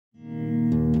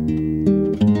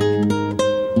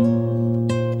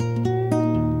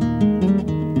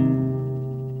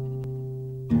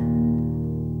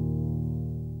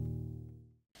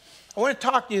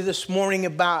talk to you this morning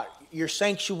about your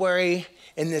sanctuary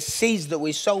and the seeds that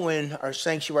we sow in our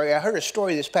sanctuary. I heard a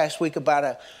story this past week about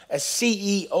a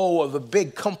CEO of a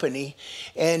big company,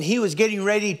 and he was getting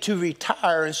ready to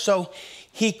retire. And so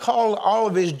he called all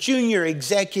of his junior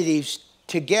executives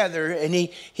together, and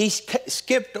he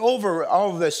skipped over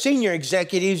all of the senior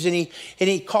executives, and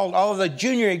he called all of the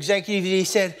junior executives, and he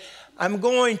said, I'm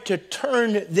going to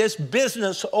turn this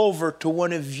business over to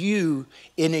one of you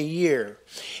in a year.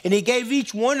 And he gave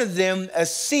each one of them a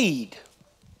seed.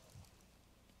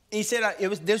 He said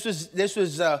this was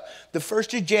the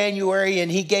 1st of January,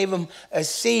 and he gave them a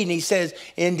seed. And he says,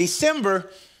 in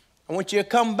December, I want you to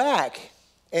come back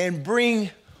and bring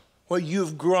what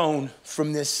you've grown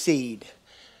from this seed.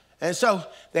 And so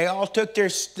they all took their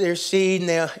seed,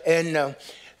 and a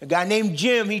guy named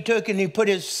Jim, he took and he put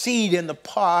his seed in the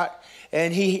pot.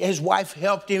 And his wife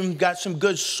helped him, got some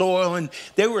good soil, and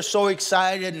they were so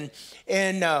excited,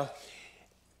 and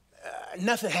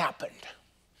nothing happened.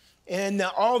 And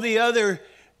all the other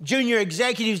junior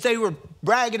executives, they were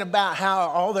bragging about how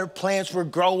all their plants were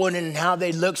growing and how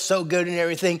they looked so good and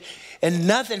everything. And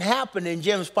nothing happened in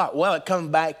Jim's pot. Well, it comes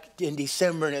back in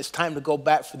December, and it's time to go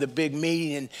back for the big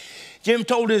meeting. And Jim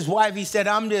told his wife, he said,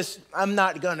 I'm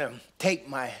not going to take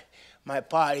my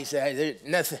pot. He said, there's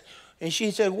nothing. And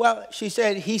she said, well,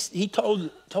 he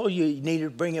told you needed to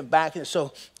bring it back, and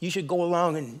so you should go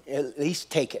along and at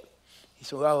least take it. He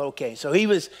said, well, okay. So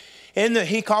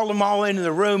he called them all into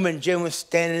the room, and Jim was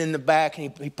standing in the back,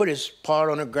 and he put his pot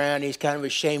on the ground. He's kind of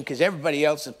ashamed because everybody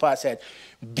else's pots had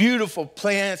beautiful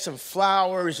plants and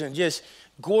flowers and just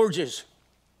gorgeous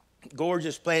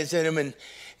plants in them.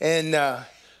 And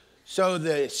so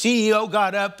the CEO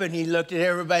got up and he looked at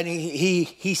everybody.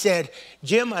 He said,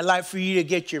 Jim, I'd like for you to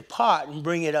get your pot and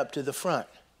bring it up to the front.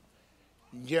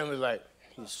 And Jim was like,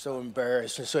 he's so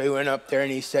embarrassed. And so he went up there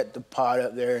and he set the pot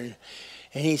up there. And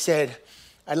he said,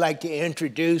 I'd like to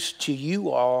introduce to you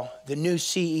all the new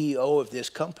CEO of this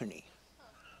company.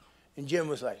 And Jim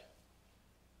was like,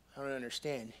 I don't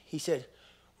understand. He said,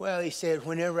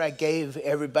 whenever I gave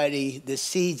everybody the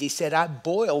seeds, he said, I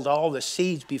boiled all the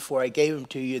seeds before I gave them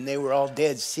to you, and they were all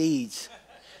dead seeds.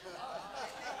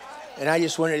 And I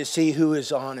just wanted to see who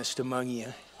is honest among you.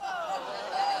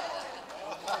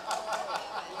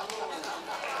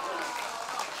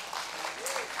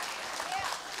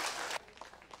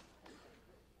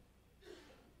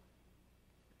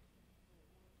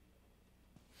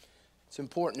 It's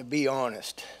important to be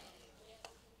honest.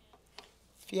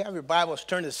 If you have your Bibles,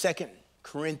 turn to 2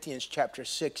 Corinthians chapter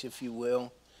 6, if you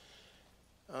will.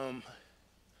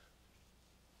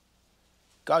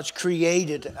 God's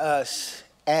created us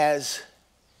as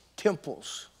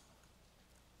temples.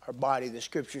 Our body, the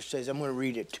scripture says, I'm going to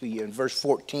read it to you in verse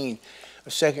 14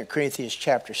 of 2 Corinthians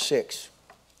chapter 6.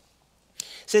 It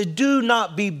says, do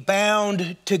not be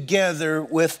bound together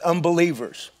with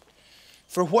unbelievers.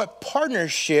 For what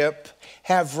partnership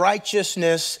have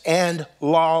righteousness and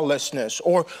lawlessness?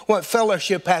 Or what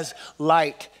fellowship has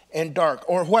light and dark?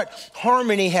 Or what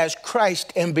harmony has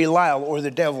Christ and Belial, or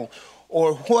the devil?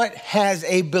 Or what has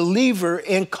a believer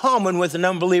in common with an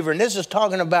unbeliever? And this is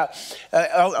talking about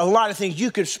a lot of things.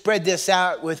 You could spread this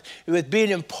out with being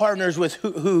in partners with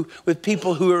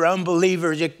people who are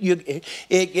unbelievers.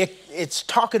 It's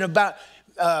talking about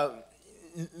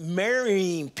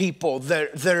marrying people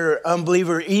that are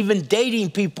unbelievers, even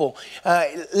dating people.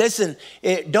 Listen,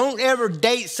 don't ever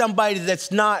date somebody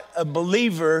that's not a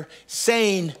believer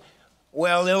saying,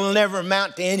 well, it'll never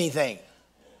amount to anything.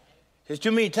 Because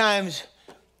too many times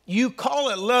you call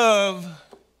it love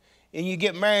and you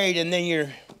get married and then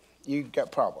you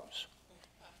got problems.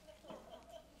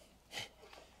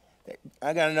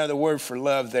 I got another word for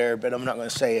love there, but I'm not going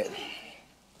to say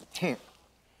it.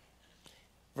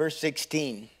 Verse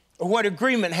 16, what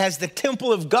agreement has the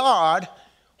temple of God?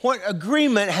 What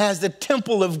agreement has the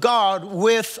temple of God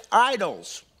with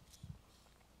idols?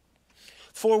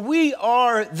 For we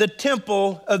are the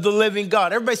temple of the living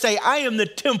God. Everybody say, I am the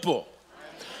temple.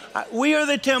 We are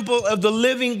the temple of the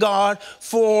living God,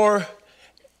 for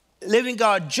living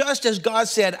God, just as God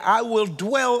said, I will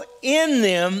dwell in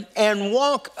them and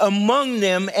walk among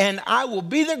them, and I will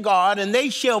be their God, and they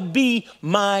shall be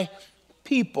my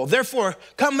people. Therefore,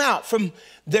 come out from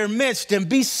their midst and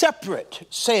be separate,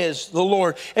 says the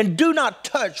Lord, and do not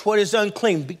touch what is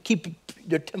unclean. Keep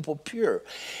the temple pure.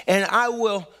 And I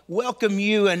will welcome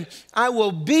you, and I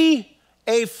will be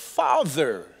a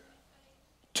father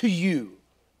to you.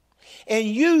 And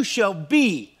you shall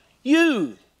be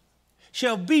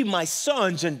my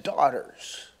sons and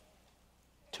daughters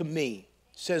to me,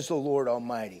 says the Lord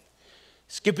Almighty.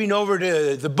 Skipping over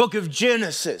to the book of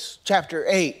Genesis, chapter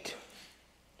 8.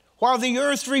 while the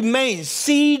earth remains,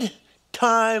 seed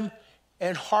time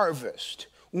and harvest,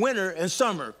 winter and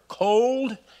summer,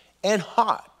 cold and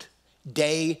hot,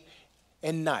 day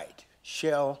and night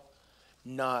shall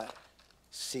not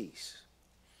cease.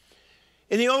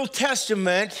 In the Old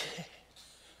Testament,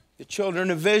 the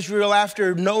children of Israel,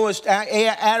 after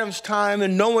Adam's time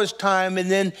and Noah's time, and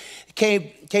then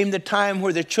came the time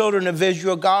where the children of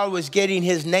Israel, God was getting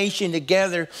his nation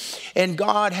together, and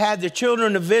God had the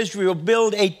children of Israel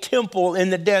build a temple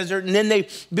in the desert, and then they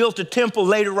built a temple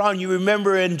later on, you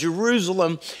remember, in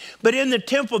Jerusalem. But in the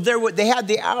temple, they had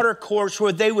the outer courts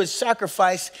where they would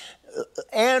sacrifice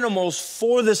animals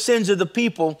for the sins of the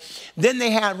people. Then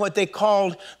they had what they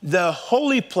called the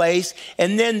holy place,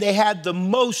 and then they had the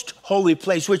most holy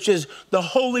place, which is the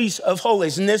holies of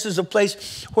holies. And this is a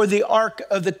place where the Ark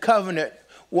of the Covenant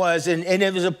was, and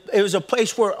it was a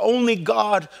place where only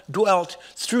God dwelt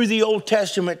through the Old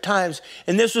Testament times.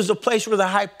 And this was a place where the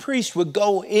high priest would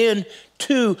go in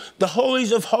to the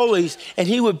holies of holies, and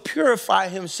he would purify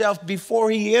himself before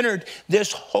he entered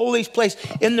this holy place.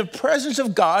 In the presence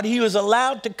of God, he was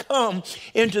allowed to come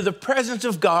into the presence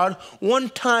of God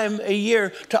one time a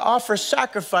year to offer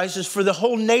sacrifices for the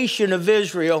whole nation of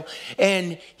Israel.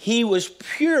 And he was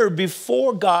pure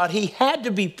before God. He had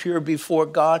to be pure before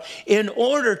God in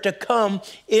order to come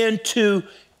into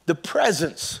the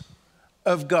presence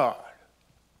of God.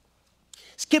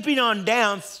 Skipping on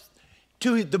down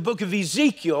to the book of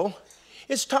Ezekiel,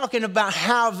 it's talking about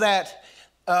how that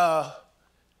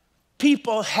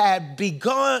people had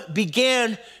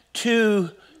began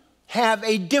to have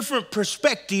a different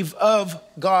perspective of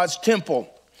God's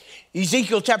temple.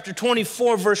 Ezekiel chapter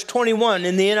 24, verse 21,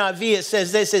 in the NIV, it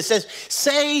says this, it says,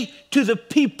 "Say to the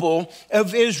people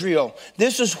of Israel,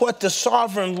 this is what the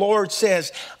sovereign Lord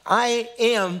says, I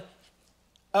am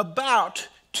about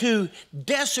to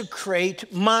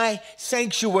desecrate my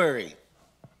sanctuary.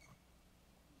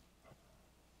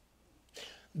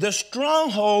 The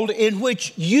stronghold in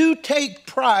which you take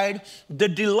pride, the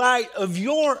delight of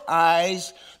your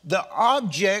eyes, the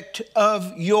object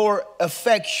of your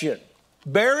affection."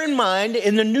 Bear in mind,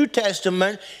 in the New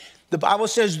Testament, the Bible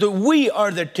says that we are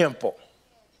the temple.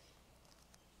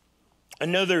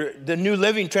 The New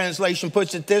Living Translation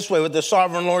puts it this way, what the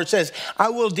sovereign Lord says, "I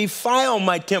will defile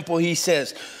my temple," he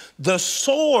says. The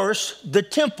source, the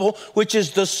temple, which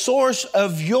is the source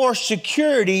of your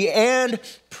security and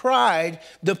pride,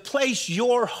 the place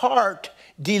your heart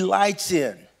delights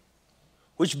in.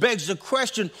 Which begs the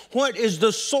question, what is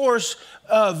the source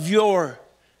of your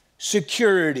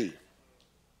security?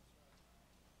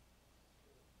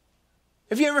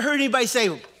 Have you ever heard anybody say,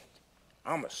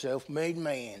 "I'm a self-made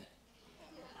man"?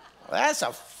 Well, that's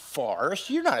a farce.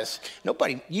 You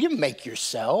didn't make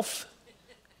yourself.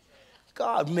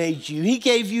 God made you. He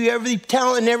gave you every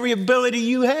talent and every ability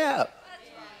you have.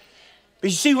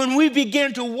 But you see, when we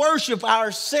begin to worship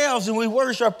ourselves and we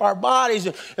worship our bodies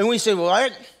and we say, well,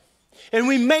 and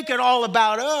we make it all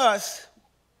about us.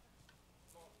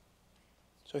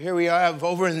 So here we are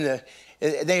over in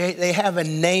they have a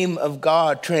name of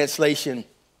God translation.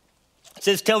 It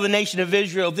says, "Tell the nation of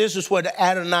Israel, this is what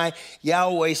Adonai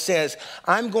Yahweh says.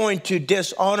 I'm going to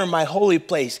dishonor my holy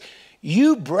place.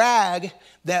 You brag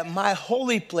that my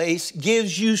holy place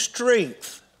gives you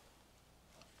strength."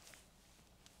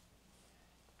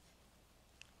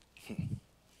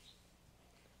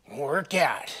 Work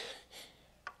out.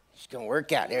 It's going to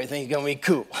work out. Everything's going to be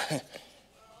cool.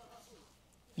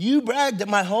 You brag that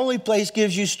my holy place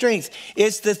gives you strength.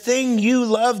 It's the thing you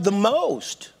love the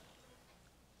most.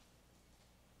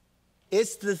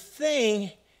 It's the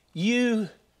thing you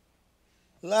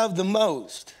love the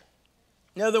most.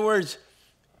 In other words,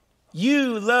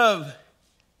 you love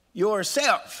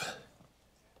yourself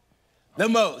the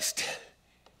most.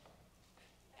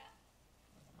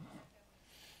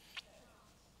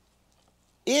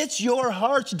 It's your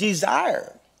heart's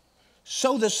desire.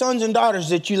 So the sons and daughters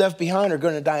that you left behind are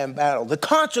going to die in battle. The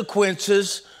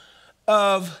consequences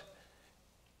of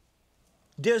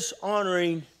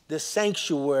dishonoring the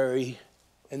sanctuary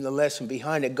and the lesson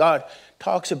behind it. God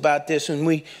talks about this, and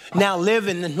we now live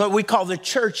in what we call the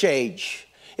church age.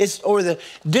 Or the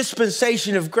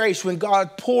dispensation of grace, when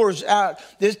God pours out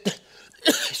this,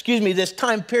 this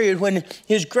time period when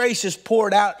his grace is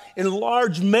poured out in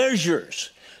large measures.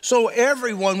 So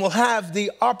everyone will have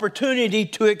the opportunity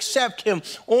to accept him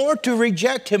or to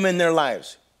reject him in their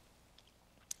lives.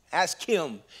 Ask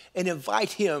him and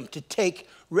invite him to take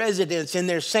residence in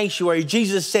their sanctuary.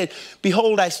 Jesus said,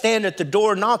 "Behold, I stand at the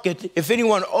door and knock. If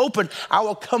anyone open, I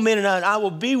will come in and I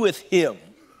will be with him."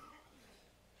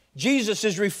 Jesus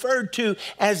is referred to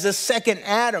as the second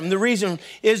Adam. The reason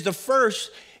is the first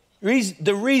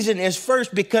The reason is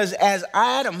first because as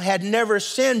Adam had never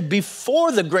sinned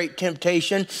before the great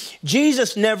temptation,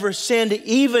 Jesus never sinned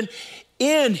even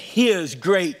in his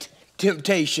great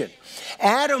temptation.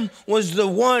 Adam was the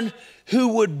one who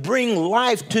would bring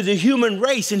life to the human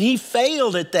race, and he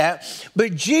failed at that.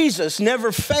 But Jesus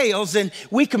never fails, and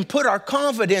we can put our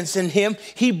confidence in him.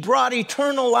 He brought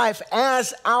eternal life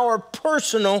as our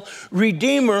personal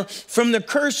Redeemer from the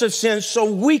curse of sin, so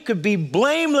we could be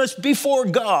blameless before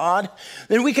God,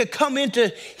 and we could come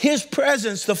into his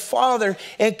presence, the Father,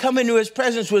 and come into his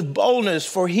presence with boldness,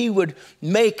 for he would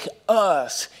make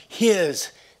us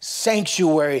his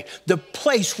sanctuary, the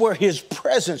place where his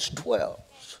presence dwells.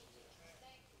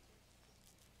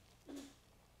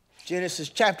 Genesis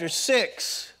chapter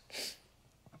 6,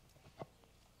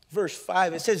 verse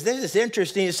 5, it says, this is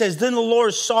interesting. It says, then the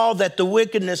Lord saw that the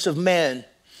wickedness of man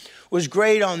was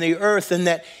great on the earth, and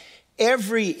that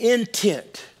every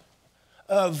intent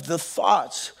of the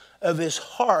thoughts of his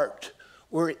heart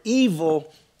were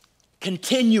evil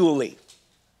continually.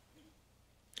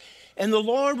 And the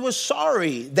Lord was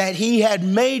sorry that he had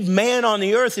made man on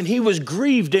the earth, and he was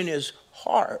grieved in his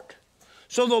heart.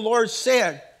 So the Lord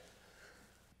said,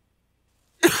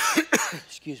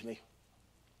 excuse me.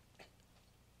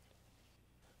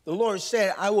 The Lord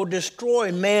said, I will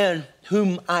destroy man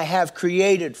whom I have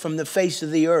created from the face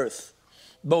of the earth,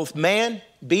 both man,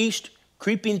 beast,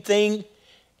 creeping thing,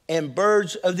 and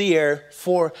birds of the air,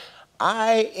 for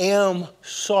I am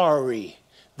sorry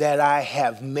that I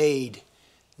have made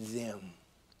them.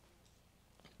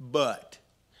 But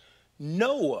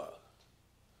Noah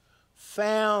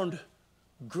found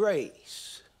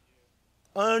grace,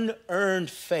 unearned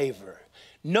favor.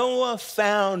 Noah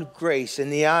found grace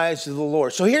in the eyes of the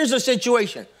Lord. So here's the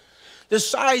situation. The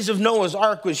size of Noah's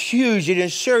ark was huge. It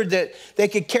ensured that they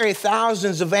could carry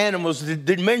thousands of animals. The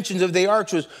dimensions of the ark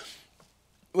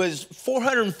was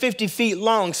 450 feet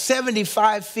long,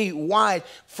 75 feet wide,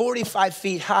 45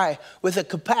 feet high, with a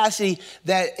capacity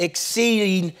that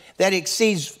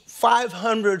exceeds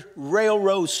 500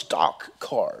 railroad stock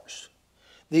cars.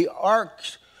 The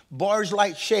ark's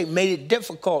barge-like shape made it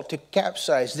difficult to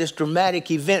capsize. This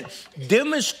dramatic event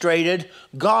demonstrated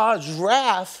God's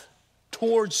wrath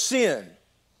towards sin.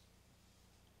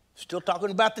 Still talking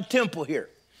about the temple here.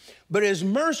 But his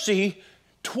mercy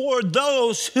toward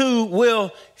those who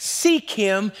will seek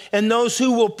him and those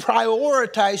who will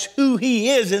prioritize who he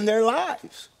is in their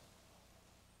lives.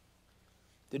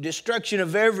 The destruction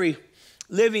of every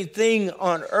living thing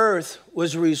on earth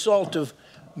was a result of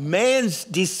man's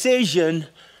decision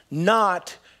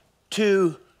not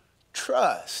to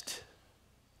trust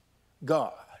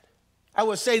God. I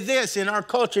will say this, in our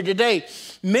culture today,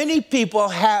 many people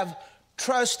have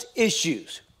trust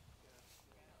issues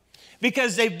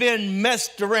because they've been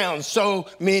messed around so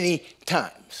many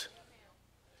times.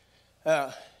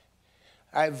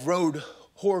 I've rode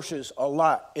horses a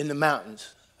lot in the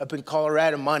mountains, up in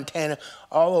Colorado, Montana,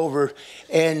 all over.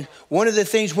 And one of the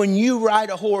things when you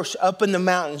ride a horse up in the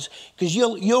mountains, because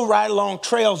you'll ride along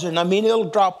trails, and I mean,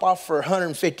 it'll drop off for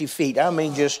 150 feet. I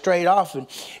mean, just straight off.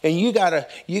 And you gotta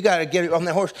get it on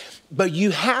the horse. But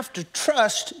you have to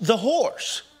trust the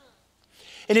horse.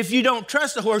 And if you don't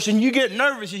trust the horse and you get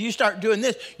nervous and you start doing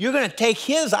this, you're going to take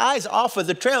his eyes off of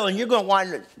the trail, and you're going to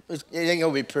wind it ain't going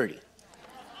to be pretty.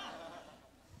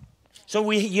 So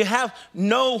you have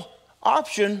no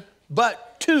option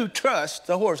but to trust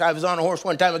the horse. I was on a horse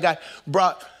one time. A guy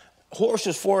brought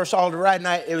horses for us all to ride,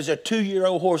 and it was a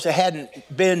 2-year-old horse that hadn't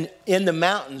been in the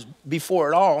mountains before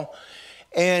at all.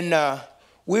 And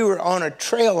we were on a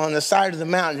trail on the side of the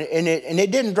mountain, and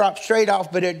it didn't drop straight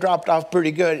off, but it dropped off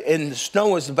pretty good. And the snow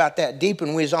was about that deep,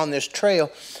 and we was on this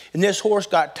trail. And this horse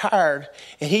got tired,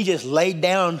 and he just laid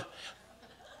down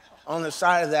on the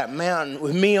side of that mountain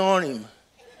with me on him.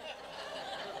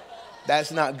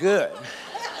 That's not good.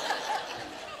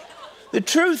 The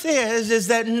truth is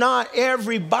that not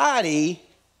everybody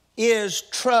is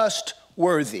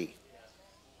trustworthy.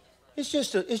 It's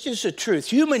just a truth.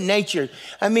 Human nature.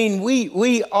 I mean,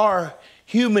 we are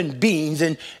human beings,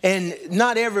 and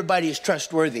not everybody is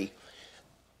trustworthy.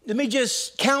 Let me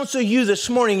just counsel you this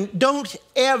morning. Don't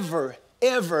ever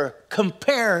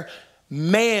compare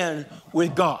man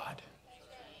with God.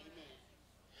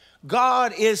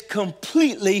 God is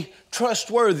completely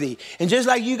trustworthy. And just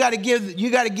like you got to give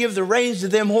the reins to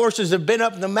them horses that have been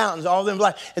up in the mountains all their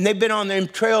life, and they've been on them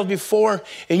trails before,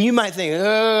 and you might think,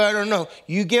 I don't know.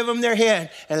 You give them their head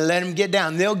and let them get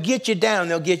down. They'll get you down.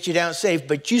 They'll get you down safe.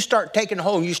 But you start taking a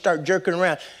hold, you start jerking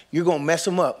around, you're going to mess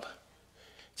them up.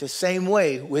 It's the same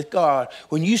way with God.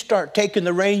 When you start taking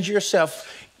the reins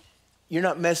yourself, you're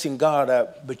not messing God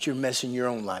up, but you're messing your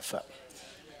own life up.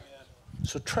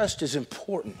 So trust is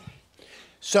important.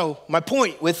 So my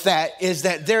point with that is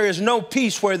that there is no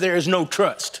peace where there is no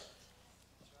trust.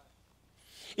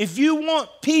 If you want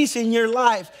peace in your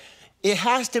life, it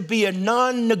has to be a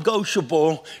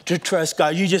non-negotiable to trust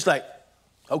God. You just like,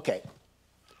 okay.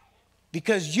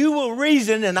 Because you will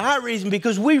reason and I reason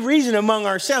because we reason among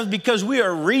ourselves because we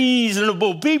are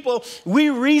reasonable people. We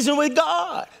reason with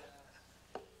God.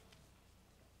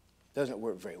 Doesn't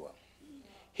work very well.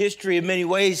 History in many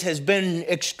ways has been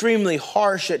extremely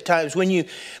harsh at times. When you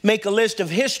make a list of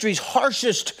history's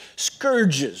harshest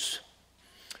scourges,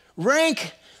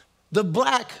 rank the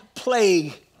Black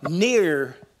Plague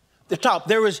near the top.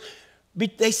 There was,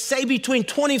 they say, between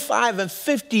 25 and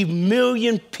 50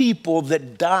 million people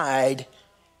that died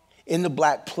in the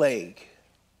Black Plague.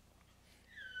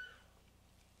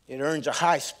 It earns a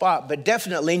high spot, but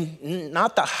definitely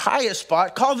not the highest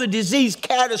spot. Call the disease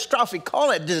catastrophic.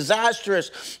 Call it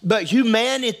disastrous. But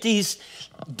humanity's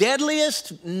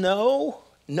deadliest? No,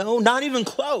 not even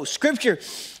close. Scripture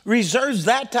reserves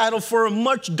that title for a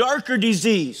much darker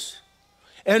disease,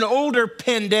 an older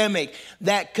pandemic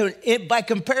that, by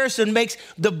comparison, makes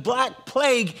the Black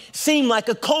Plague seem like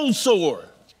a cold sore.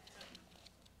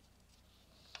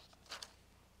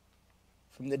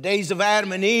 From the days of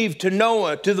Adam and Eve to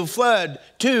Noah to the flood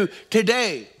to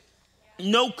today,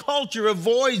 no culture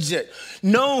avoids it.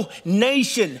 No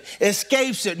nation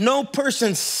escapes it. No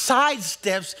person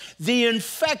sidesteps the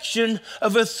infection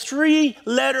of a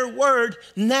 3-letter word,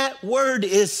 and that word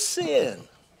is sin.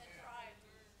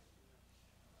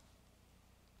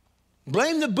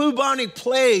 Blame the bubonic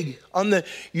plague on the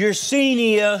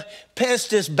Yersinia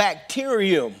pestis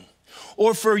bacterium.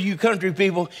 Or for you country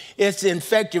people, it's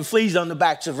infected fleas on the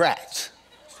backs of rats.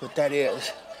 That's what that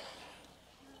is.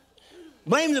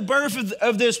 Blame the birth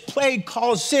of this plague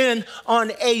called sin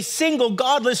on a single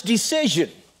godless decision.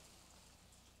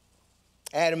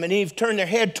 Adam and Eve turned their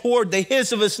head toward the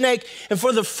hiss of a snake, and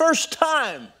for the first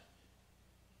time,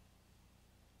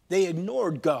 they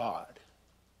ignored God.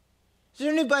 Is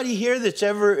there anybody here that's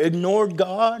ever ignored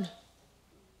God?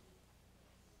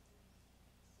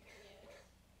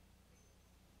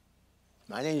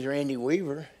 My name's Randy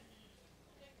Weaver.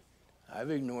 I've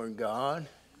ignored God.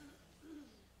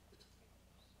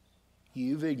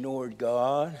 You've ignored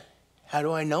God. How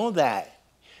do I know that?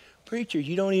 Preacher,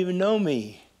 you don't even know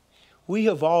me. We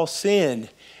have all sinned.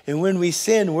 And when we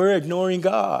sin, we're ignoring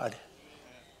God.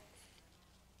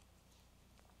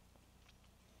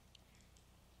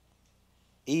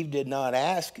 Eve did not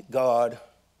ask God,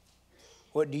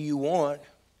 what do you want?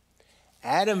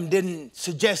 Adam didn't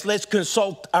suggest, let's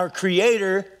consult our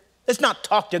Creator. Let's not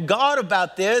talk to God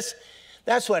about this.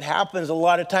 That's what happens a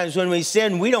lot of times when we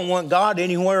sin. We don't want God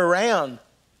anywhere around.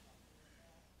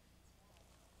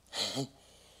 I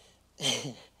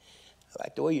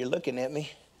like the way you're looking at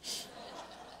me.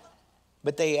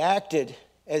 But they acted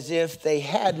as if they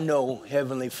had no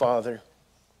Heavenly Father.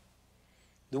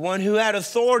 The one who had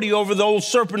authority over the old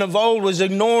serpent of old was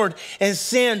ignored, and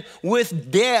sin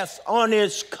with death on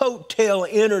its coattail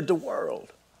entered the world.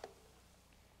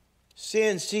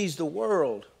 Sin sees the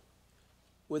world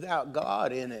without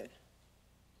God in it.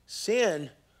 Sin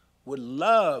would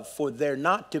love for there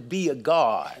not to be a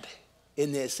God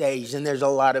in this age, and there's a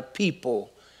lot of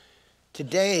people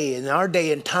today in our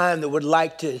day and time that would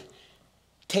like to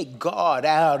take God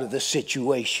out of the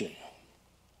situation.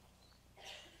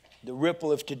 The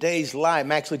ripple of today's lie.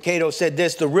 Max Lucado said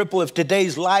this, the ripple of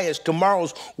today's lie is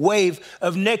tomorrow's wave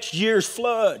of next year's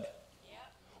flood. Yep.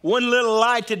 One little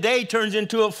lie today turns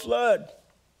into a flood.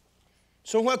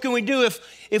 So what can we do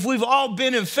if we've all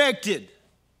been infected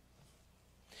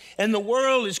and the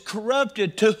world is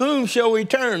corrupted? To whom shall we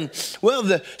turn? Well,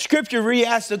 the scripture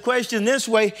re-asks the question this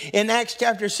way. In Acts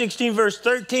chapter 16, verse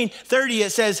 30,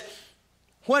 it says,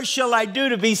 what shall I do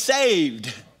to be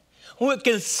saved? What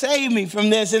can save me from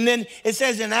this? And then it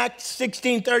says in Acts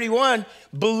 16:31,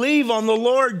 believe on the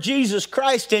Lord Jesus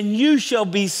Christ and you shall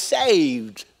be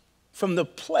saved from the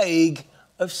plague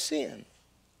of sin.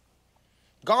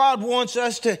 God wants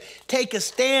us to take a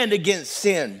stand against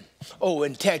sin. Oh,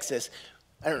 in Texas,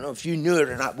 I don't know if you knew it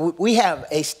or not, we have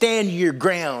a stand your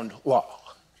ground law.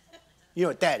 You know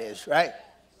what that is, right?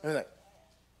 They're like,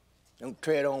 don't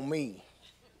tread on me.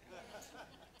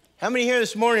 How many here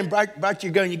this morning brought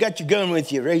your gun? You got your gun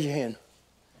with you. Raise your hand.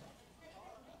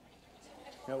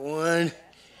 Got one.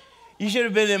 You should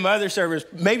have been in my other service.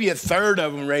 Maybe a third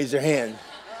of them raised their hand.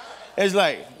 It's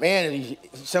like, man,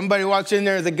 if somebody walks in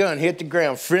there with a gun, hit the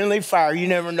ground, friendly fire, you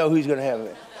never know who's going to have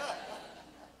it.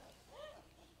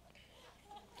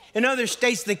 In other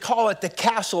states, they call it the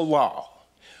castle law,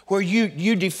 where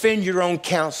you defend your own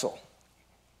counsel,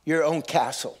 your own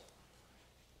castle.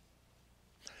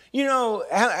 You know,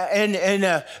 and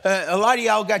a lot of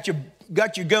y'all got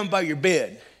your gun by your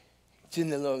bed. It's in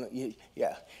the little,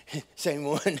 yeah, same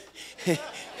one.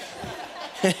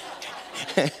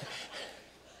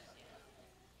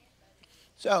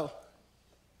 So,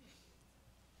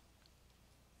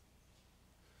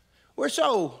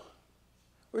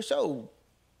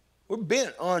 we're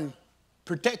bent on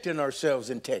protecting ourselves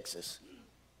in Texas.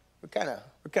 We're kind of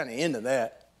into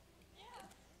that.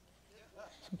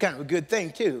 It's kind of a good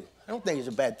thing too. I don't think it's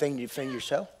a bad thing to defend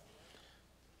yourself.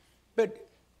 But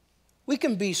we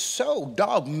can be so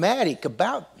dogmatic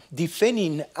about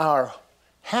defending our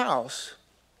house.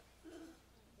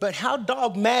 But how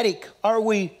dogmatic are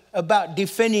we about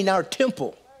defending our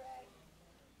temple?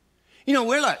 You know,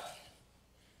 we're like,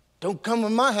 don't come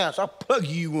in my house, I'll plug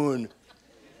you one.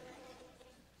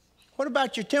 What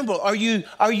about your temple? Are you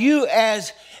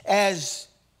as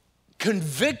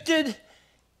convicted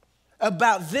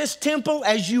about this temple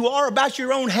as you are about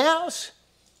your own house?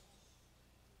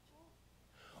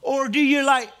 Or do you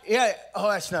like, yeah, oh,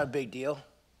 that's not a big deal.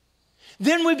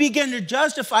 Then we begin to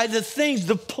justify the things,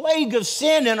 the plague of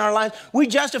sin in our lives. We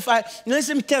justify,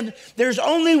 listen, let me tell you, there's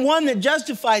only one that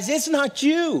justifies. It's not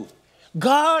you.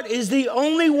 God is the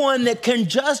only one that can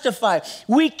justify.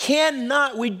 We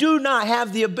do not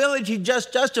have the ability to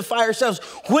just justify ourselves.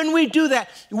 When we do that,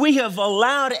 we have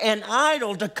allowed an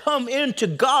idol to come into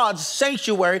God's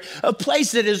sanctuary, a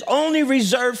place that is only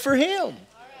reserved for Him.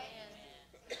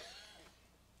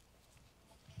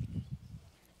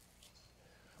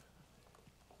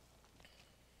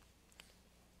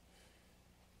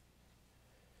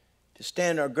 To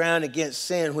stand our ground against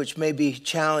sin, which may be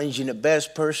challenging at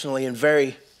best personally and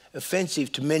very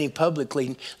offensive to many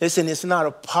publicly. Listen, it's not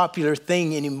a popular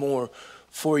thing anymore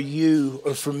for you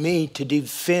or for me to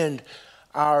defend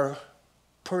our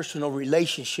personal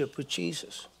relationship with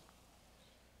Jesus.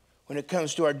 When it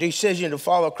comes to our decision to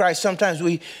follow Christ, sometimes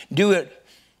we do it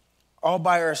all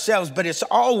by ourselves, but it's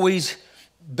always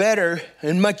better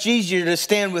and much easier to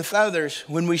stand with others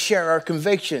when we share our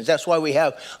convictions. That's why we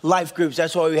have life groups.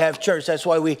 That's why we have church. That's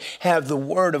why we have the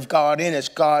Word of God in us,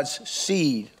 God's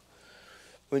seed.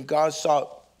 When God saw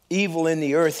evil in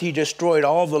the earth, He destroyed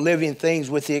all the living things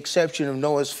with the exception of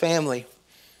Noah's family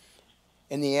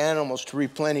and the animals to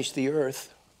replenish the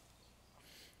earth.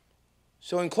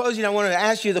 So in closing, I wanted to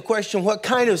ask you the question, what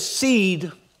kind of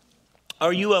seed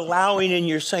are you allowing in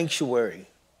your sanctuary?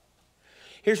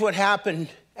 Here's what happened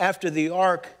after the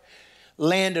ark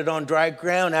landed on dry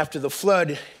ground after the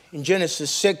flood. In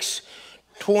Genesis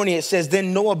 6:20, it says,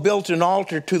 then Noah built an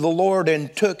altar to the Lord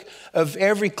and took of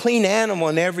every clean animal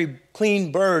and every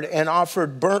clean bird and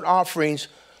offered burnt offerings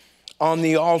on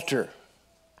the altar.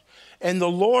 And the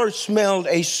Lord smelled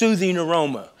a soothing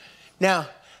aroma. Now,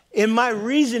 in my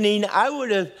reasoning, I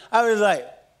was like,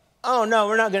 oh, no,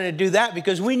 we're not going to do that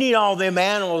because we need all them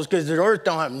animals because the earth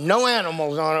don't have no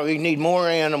animals on it. We need more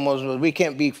animals, but we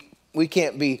can't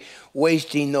be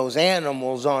wasting those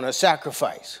animals on a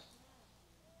sacrifice.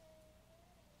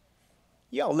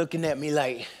 Y'all looking at me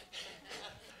like,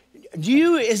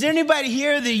 is there anybody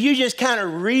here that you just kind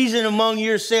of reason among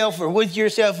yourself or with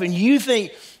yourself and you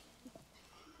think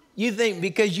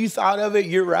because you thought of it,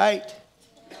 you're right?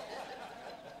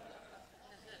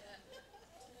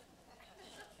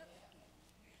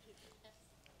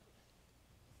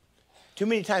 Too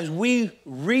many times we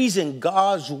reason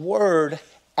God's word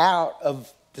out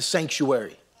of the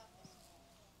sanctuary.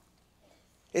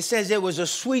 It says it was a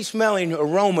sweet smelling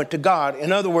aroma to God.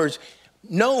 In other words,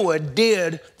 Noah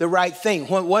did the right thing.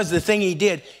 What was the thing he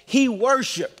did? He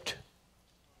worshiped.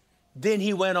 Then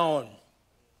he went on.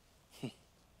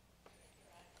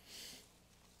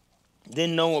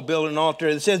 Then Noah built an altar.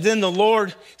 It says, then the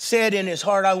Lord said in his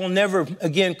heart, I will never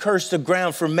again curse the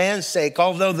ground for man's sake,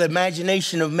 although the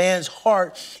imagination of man's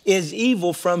heart is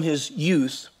evil from his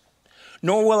youth.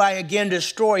 Nor will I again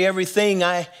destroy everything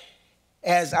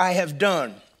as I have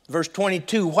done. Verse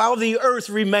 22, while the earth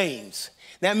remains.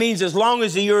 That means as long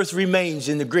as the earth remains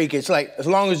in the Greek. It's like as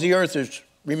long as the earth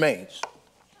remains.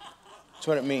 That's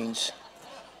what it means.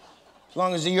 As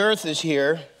long as the earth is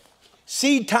here,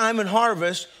 seed time and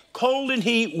harvest, cold and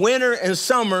heat, winter and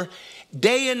summer,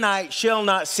 day and night shall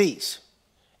not cease.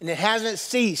 And it hasn't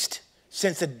ceased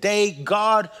since the day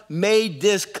God made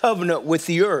this covenant with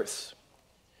the earth.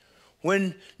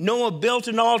 When Noah built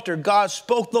an altar, God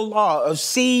spoke the law of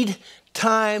seed,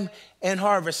 time, and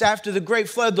harvest. After the great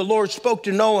flood, the Lord spoke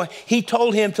to Noah. He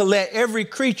told him to let every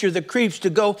creature that creeps to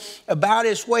go about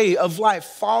its way of life,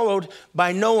 followed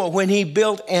by Noah when he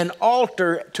built an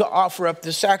altar to offer up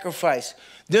the sacrifice.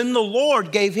 Then the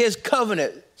Lord gave his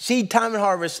covenant. Seed time and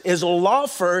harvest is a law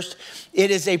first.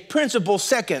 It is a principle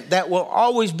second that will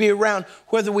always be around,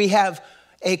 whether we have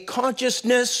a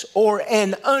consciousness or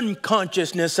an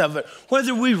unconsciousness of it.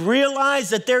 Whether we realize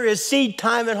that there is seed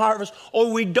time and harvest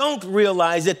or we don't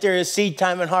realize that there is seed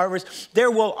time and harvest,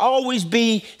 there will always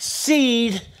be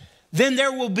seed, then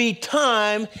there will be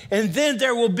time, and then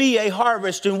there will be a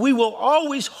harvest. And we will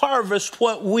always harvest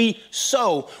what we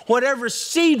sow. Whatever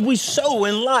seed we sow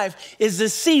in life is the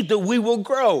seed that we will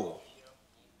grow.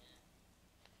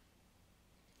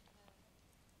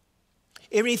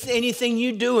 Anything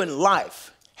you do in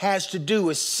life has to do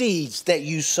with seeds that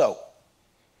you sow.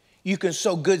 You can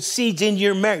sow good seeds into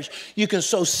your marriage. You can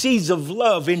sow seeds of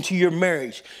love into your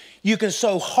marriage. You can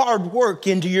sow hard work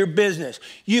into your business.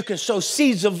 You can sow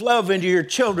seeds of love into your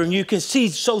children. You can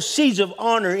sow seeds of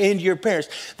honor into your parents.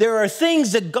 There are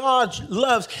things that God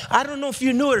loves. I don't know if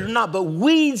you knew it or not, but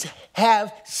weeds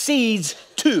have seeds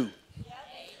too.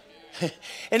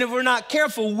 And if we're not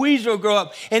careful, weeds will grow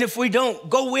up. And if we don't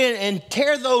go in and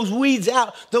tear those weeds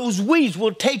out, those weeds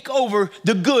will take over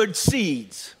the good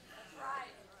seeds.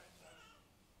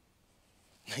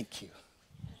 Thank you.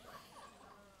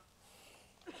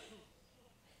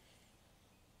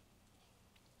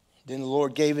 Then the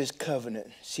Lord gave his covenant,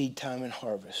 seed time and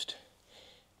harvest.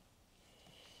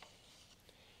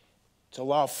 It's a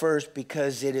law first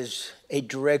because it is a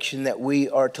direction that we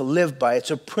are to live by.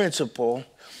 It's a principle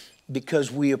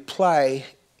because we apply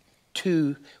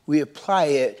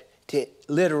it to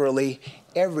literally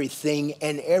everything,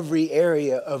 and every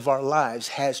area of our lives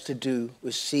has to do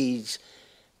with seeds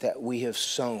that we have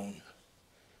sown.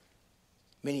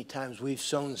 Many times we've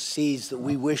sown seeds that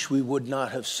we wish we would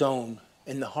not have sown,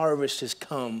 and the harvest has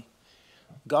come.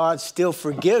 God still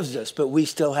forgives us, but we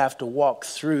still have to walk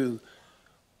through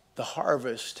the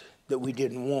harvest that we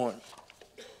didn't want.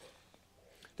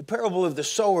 The parable of the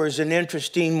sower is an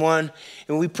interesting one,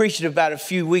 and we preached it about a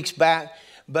few weeks back.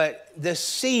 But the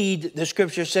seed, the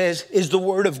scripture says, is the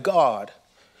word of God.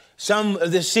 Some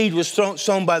of the seed was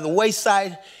sown by the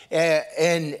wayside,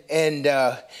 and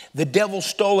the devil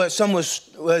stole it. Some was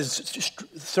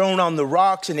thrown on the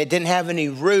rocks, and it didn't have any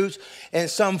roots. And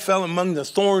some fell among the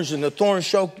thorns, and the thorns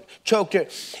choked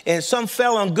it. And some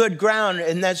fell on good ground,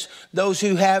 and that's those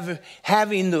who having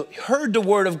heard the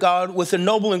word of God with a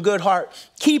noble and good heart,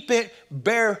 keep it,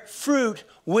 bear fruit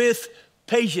with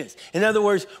patience. In other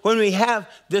words, when we have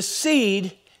the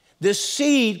seed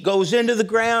goes into the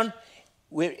ground.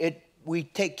 We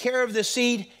take care of the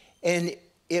seed, and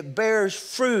it bears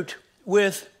fruit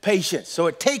with patience. So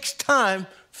it takes time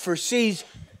for seeds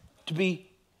to be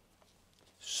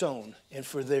sown and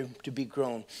for them to be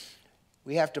grown.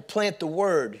 We have to plant the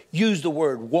word, use the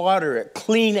word, water it,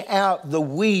 clean out the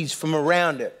weeds from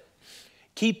around it,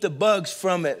 keep the bugs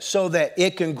from it so that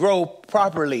it can grow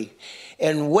properly,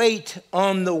 and wait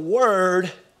on the word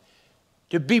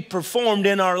to be performed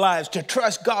in our lives, to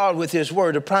trust God with his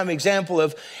word. A prime example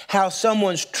of how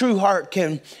someone's true heart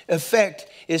can affect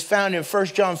is found in 1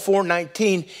 John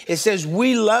 4:19. It says,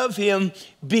 we love him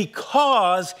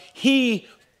because he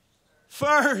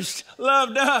first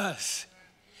loved us.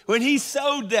 When he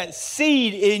sowed that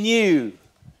seed in you,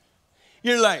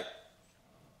 you're like,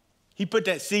 he put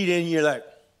that seed in you, you're like,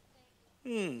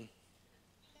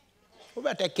 what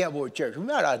about that Cowboy Church? We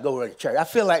might ought to go to church. I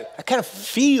kind of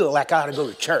feel like I ought to go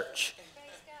to church.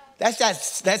 That's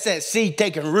that seed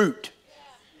taking root.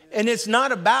 And it's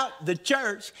not about the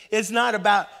church. It's not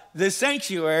about the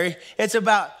sanctuary. It's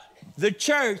about the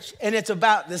church, and it's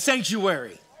about the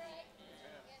sanctuary.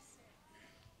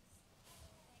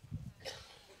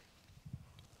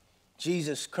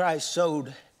 Jesus Christ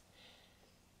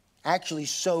actually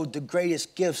sowed the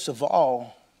greatest gifts of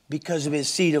all. Because of his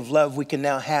seed of love, we can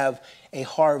now have a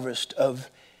harvest of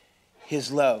his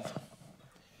love.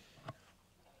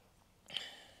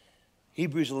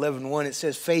 Hebrews 11:1, it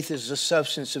says, faith is the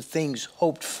substance of things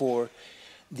hoped for,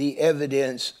 the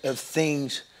evidence of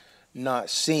things not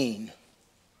seen.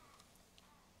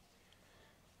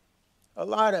 A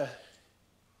lot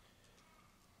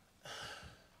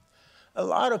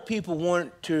of people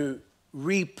want to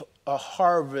reap a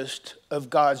harvest of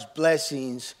God's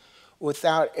blessings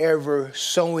without ever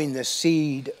sowing the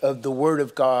seed of the word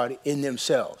of God in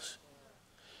themselves.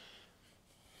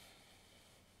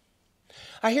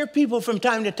 I hear people from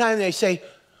time to time, they say,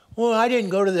 well,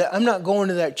 I'm not going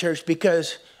to that church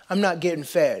because I'm not getting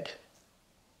fed.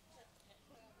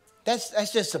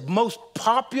 That's just the most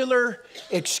popular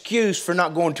excuse for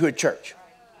not going to a church.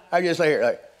 I just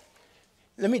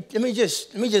let me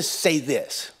just say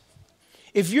this.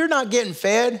 If you're not getting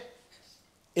fed,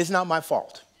 it's not my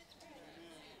fault.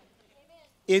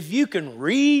 if you can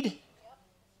read,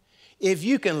 if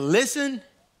you can listen,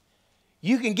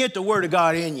 you can get the Word of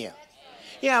God in you.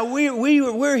 Yeah,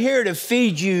 we're here to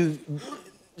feed you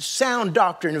sound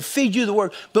doctrine, to feed you the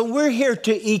Word, but we're here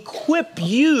to equip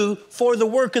you for the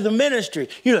work of the ministry.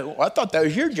 You're like, well, I thought that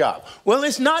was your job. Well,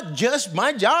 it's not just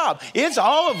my job. It's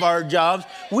all of our jobs.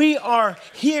 We are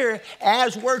here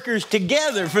as workers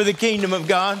together for the kingdom of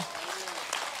God.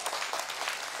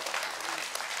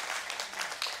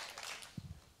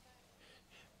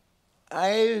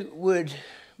 I would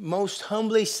most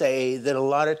humbly say that a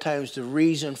lot of times the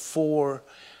reason for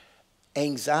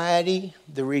anxiety,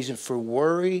 the reason for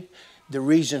worry, the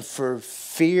reason for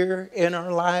fear in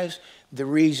our lives, the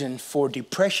reason for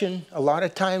depression a lot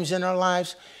of times in our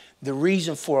lives, the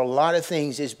reason for a lot of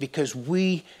things is because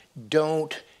we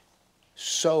don't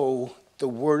sow the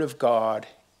Word of God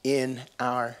in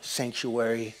our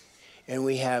sanctuary, and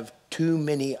we have too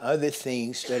many other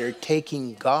things that are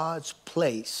taking God's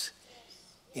place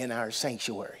in our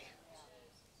sanctuary.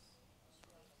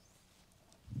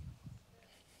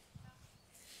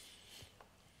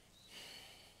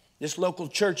 This local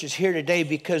church is here today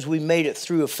because we made it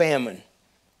through a famine.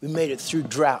 We made it through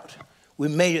drought. We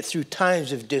made it through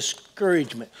times of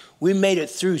discouragement. We made it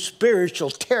through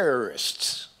spiritual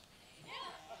terrorists.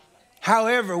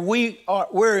 However,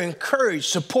 we're encouraged,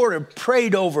 supported,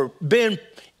 prayed over, been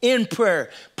in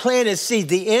prayer, planted seed.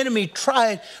 The enemy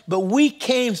tried, but we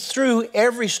came through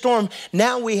every storm.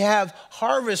 Now we have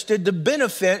harvested the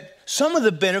benefit, some of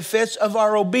the benefits of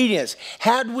our obedience.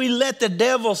 Had we let the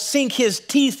devil sink his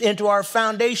teeth into our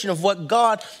foundation of what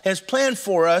God has planned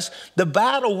for us, the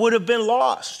battle would have been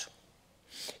lost.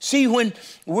 See, when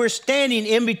we're standing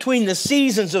in between the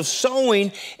seasons of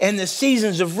sowing and the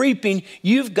seasons of reaping,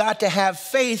 you've got to have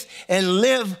faith and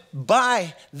live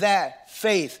by that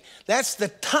faith. That's the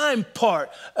time part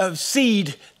of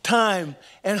seed time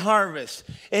and harvest.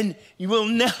 And you will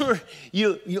never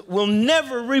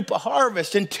reap a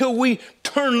harvest until we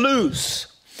turn loose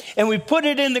and we put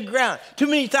it in the ground. Too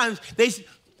many times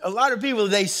a lot of people,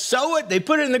 they sow it, they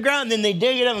put it in the ground, then they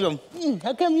dig it up and go,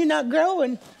 how come you're not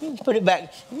growing? Put it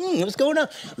back. What's going on?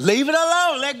 Leave it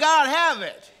alone. Let God have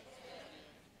it.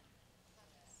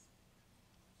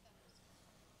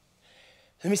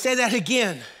 Let me say that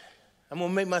again. I'm going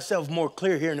to make myself more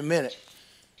clear here in a minute.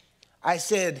 I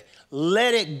said,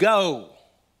 let it go.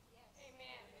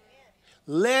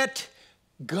 Let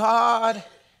God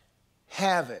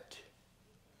have it.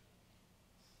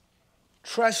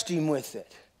 Trust Him with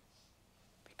it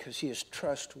because He is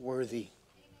trustworthy.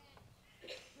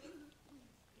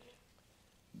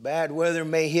 Bad weather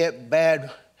may hit,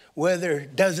 bad weather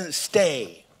doesn't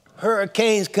stay.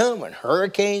 Hurricanes come and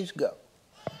hurricanes go.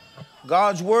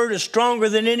 God's word is stronger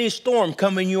than any storm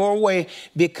coming your way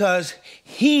because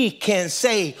He can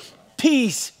say,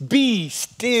 peace, be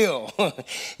still.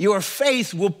 Your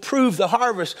faith will prove the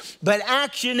harvest, but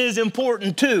action is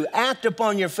important too. Act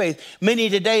upon your faith. Many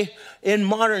today in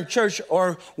modern church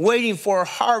are waiting for a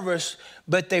harvest,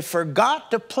 but they forgot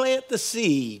to plant the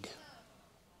seed.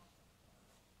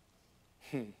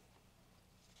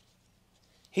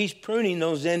 He's pruning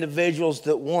those individuals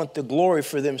that want the glory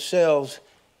for themselves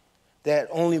that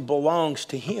only belongs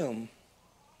to Him.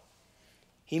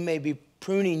 He may be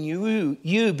pruning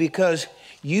you because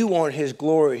you want His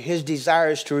glory. His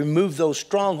desire is to remove those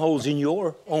strongholds in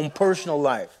your own personal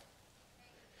life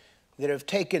that have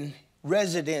taken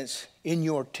residence in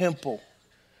your temple,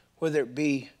 whether it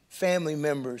be family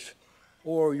members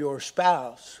or your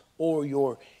spouse or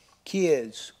your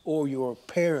kids or your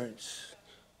parents.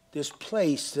 This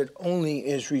place that only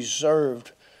is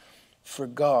reserved for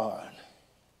God.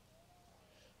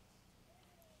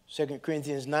 2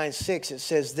 Corinthians 9:6, it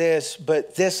says this,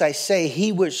 but this I say,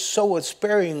 he which soweth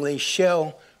sparingly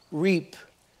shall reap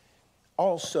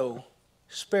also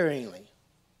sparingly.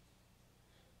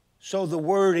 Sow the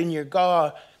word in your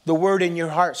God, the word in your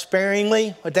heart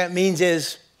sparingly. What that means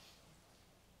is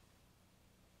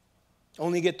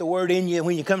only get the word in you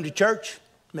when you come to church,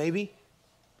 maybe,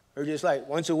 or just like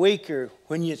once a week or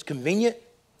when it's convenient.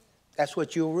 That's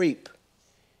what you'll reap.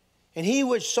 And he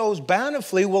which sows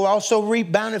bountifully will also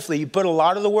reap bountifully. You put a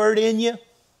lot of the word in you,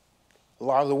 a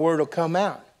lot of the word will come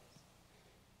out.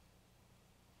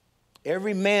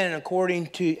 Every man according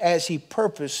to as he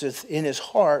purposeth in his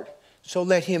heart, so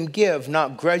let him give,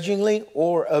 not grudgingly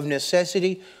or of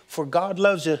necessity, for God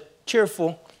loves a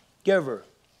cheerful giver.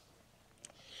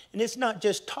 And it's not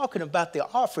just talking about the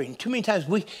offering. Too many times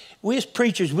we as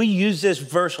preachers, we use this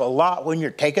verse a lot when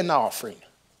you're taking the offering.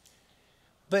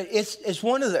 But it's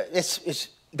one of the,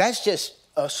 that's just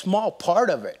a small part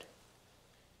of it.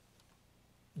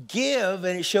 Give,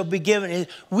 and it shall be given.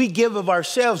 We give of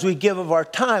ourselves. We give of our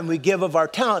time. We give of our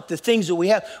talent, the things that we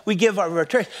have. We give of our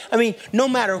treasure. I mean, no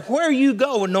matter where you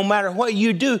go and no matter what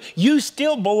you do, you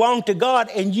still belong to God,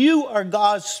 and you are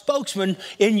God's spokesman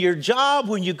in your job,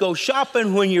 when you go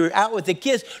shopping, when you're out with the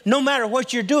kids. No matter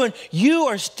what you're doing, you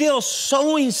are still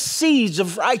sowing seeds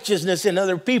of righteousness in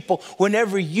other people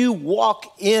whenever you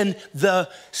walk in the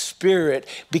Spirit,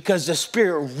 because the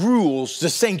Spirit rules the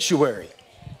sanctuary.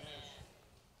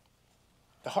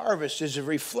 The harvest is a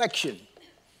reflection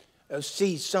of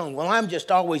seeds sown. Well, I'm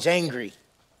just always angry.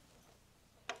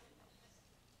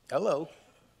 Hello.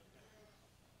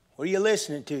 What are you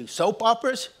listening to? Soap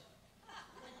operas?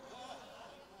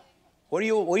 What are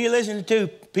you listening to?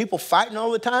 People fighting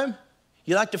all the time?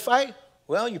 You like to fight?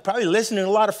 Well, you're probably listening to a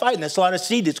lot of fighting. That's a lot of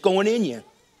seed that's going in you.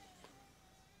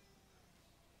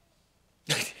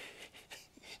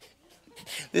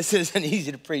 This isn't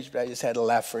easy to preach, but I just had to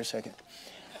laugh for a second.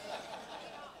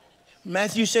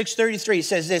 Matthew 6:33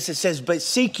 says this. It says, but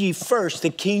seek ye first the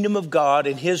kingdom of God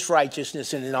and his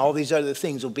righteousness, and then all these other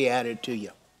things will be added to you.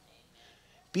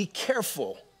 Be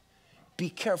careful.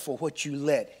 Be careful what you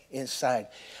let inside.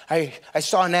 I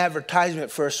saw an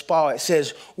advertisement for a spa. It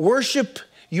says, worship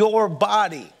your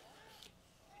body.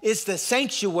 It's the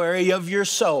sanctuary of your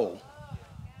soul.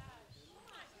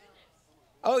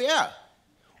 Oh, yeah.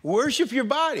 Worship your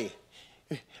body.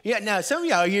 Yeah, now some of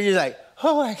y'all, you're just like,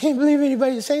 oh, I can't believe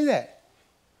anybody would say that.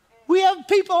 We have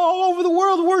people all over the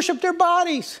world worship their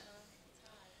bodies.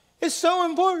 It's so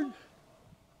important.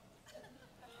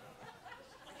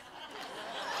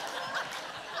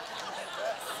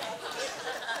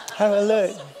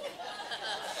 Hallelujah.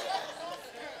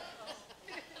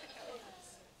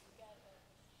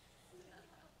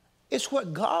 It's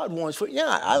what God wants for. Yeah,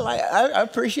 I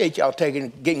appreciate y'all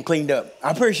getting cleaned up.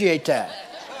 I appreciate that.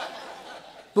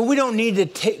 But we don't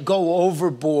need to go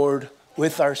overboard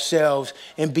with ourselves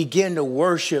and begin to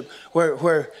worship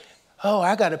where, oh,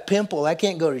 I got a pimple, I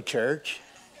can't go to church.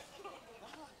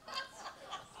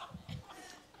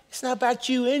 It's not about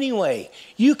you anyway.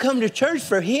 You come to church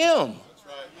for him.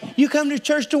 You come to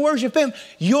church to worship him.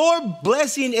 Your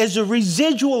blessing is a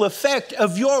residual effect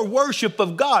of your worship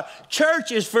of God.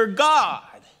 Church is for God.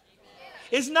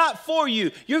 It's not for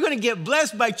you. You're going to get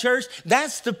blessed by church.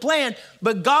 That's the plan.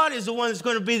 But God is the one that's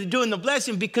going to be doing the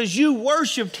blessing because you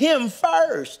worshiped him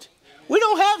first. We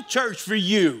don't have church for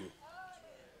you.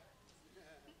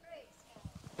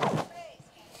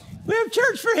 We have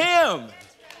church for him.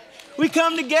 We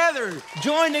come together,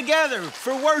 join together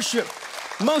for worship.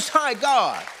 Most High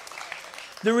God.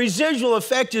 The residual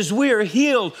effect is we are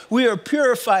healed. We are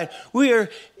purified. We are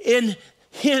in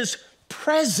his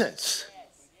presence.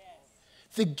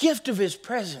 The gift of his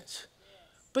presence.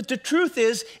 But the truth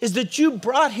is that you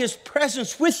brought his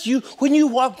presence with you when you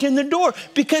walked in the door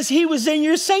because he was in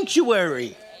your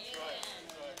sanctuary.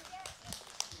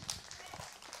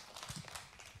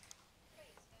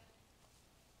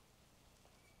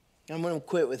 I'm going to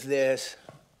quit with this.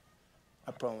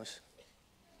 I promise.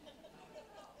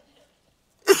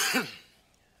 I'm going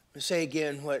to say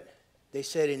again what they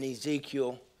said in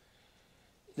Ezekiel.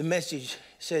 The message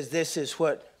says this is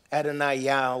what Adonai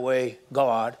Yahweh,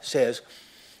 God, says,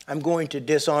 I'm going to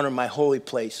dishonor my holy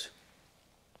place.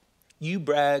 You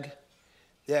brag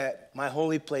that my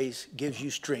holy place gives you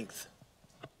strength.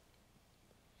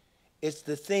 It's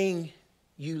the thing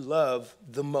you love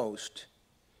the most.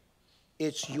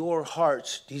 It's your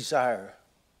heart's desire.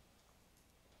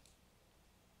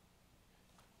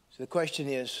 So the question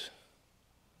is,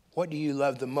 what do you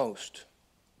love the most?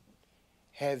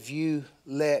 Have you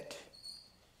let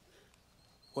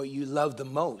what you love the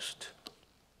most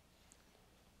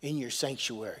in your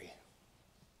sanctuary?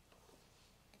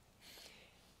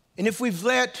 And if we've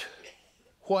let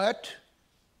what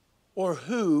or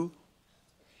who,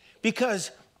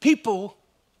 because people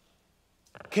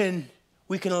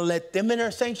we can let them in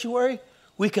our sanctuary.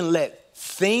 We can let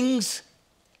things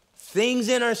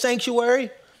in our sanctuary.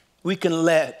 We can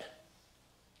let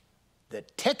the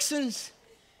Texans,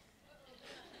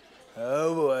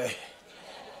 oh boy.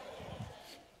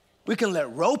 We can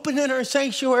let roping in our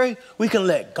sanctuary. We can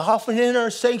let golfing in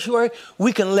our sanctuary.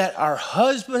 We can let our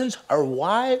husbands, our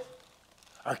wife,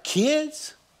 our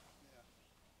kids.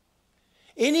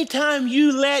 Anytime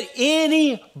you let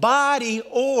anybody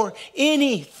or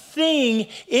anything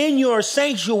in your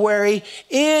sanctuary,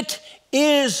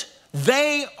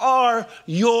 they are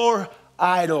your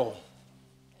idol.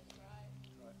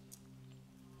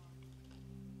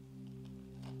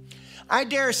 I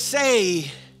dare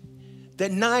say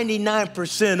that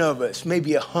 99% of us,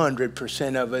 maybe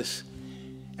 100% of us,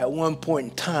 at one point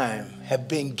in time have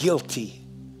been guilty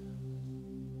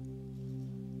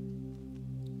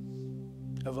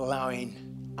of allowing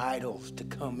idols to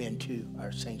come into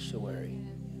our sanctuary.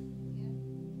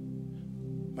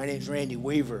 My name's Randy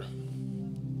Weaver.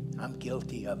 I'm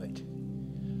guilty of it.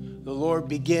 The Lord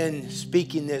began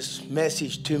speaking this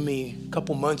message to me a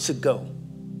couple months ago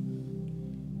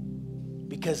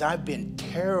because I've been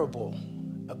terrible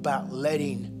about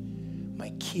letting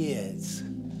my kids,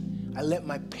 I let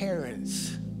my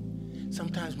parents,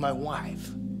 sometimes my wife,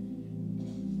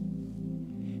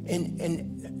 and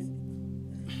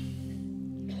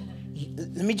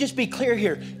let me just be clear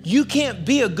here. You can't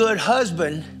be a good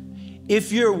husband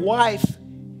if your wife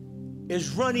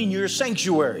is running your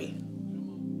sanctuary.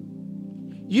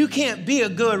 You can't be a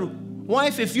good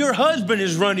wife if your husband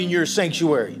is running your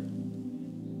sanctuary.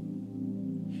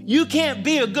 You can't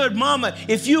be a good mama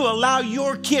if you allow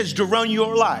your kids to run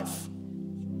your life.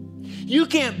 You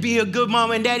can't be a good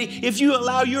mama and daddy if you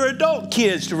allow your adult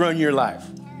kids to run your life.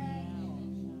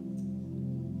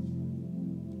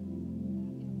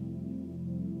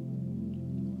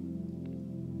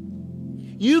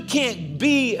 You can't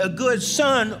be a good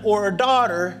son or a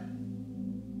daughter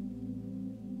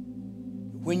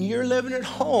when you're living at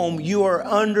home. You are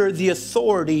under the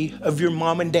authority of your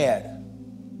mom and dad.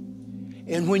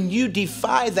 And when you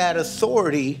defy that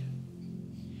authority,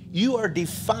 you are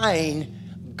defying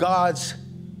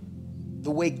the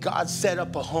way God set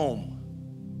up a home.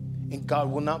 And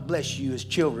God will not bless you as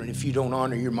children if you don't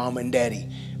honor your mom and daddy.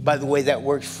 By the way, that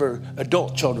works for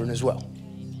adult children as well.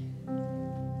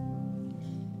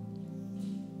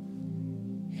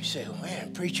 You say, oh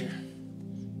man, preacher,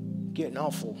 getting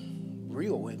awful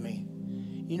real with me.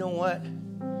 You know what?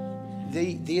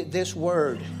 This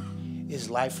word is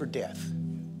life or death.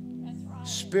 That's right.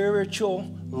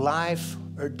 Spiritual life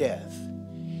or death.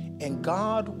 And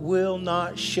God will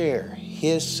not share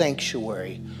his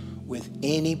sanctuary with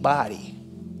anybody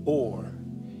or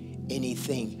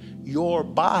anything. Your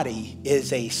body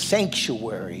is a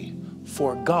sanctuary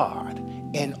for God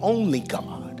and only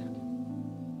God.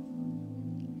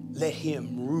 Let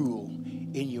him rule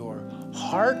in your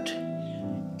heart,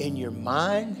 in your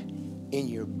mind, in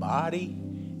your body,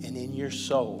 and in your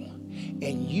soul.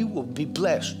 And you will be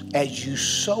blessed as you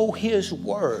sow his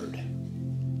word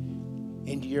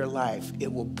into your life.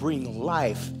 It will bring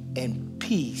life and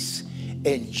peace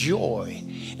and joy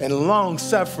and long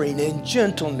suffering and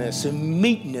gentleness and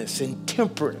meekness and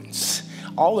temperance.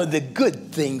 All of the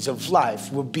good things of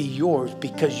life will be yours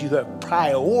because you have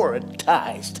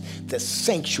prioritized the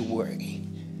sanctuary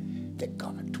that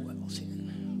God dwells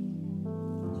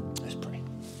in. Let's pray.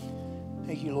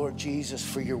 Thank you, Lord Jesus,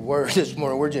 for your word this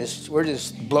morning. We're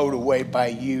just blown away by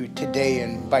you today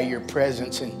and by your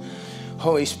presence. And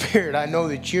Holy Spirit, I know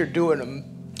that you're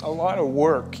doing a lot of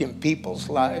work in people's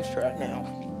lives right now.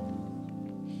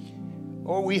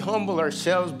 Lord, we humble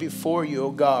ourselves before you,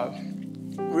 oh God,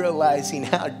 realizing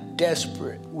how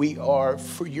desperate we are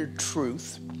for your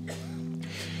truth,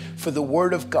 for the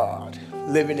word of God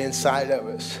living inside of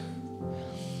us.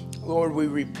 Lord, we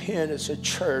repent as a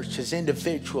church, as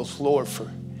individuals, Lord,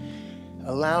 for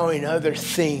allowing other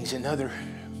things and other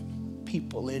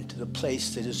people into the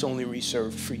place that is only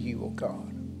reserved for you, oh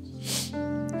God.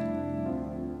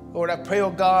 Lord, I pray,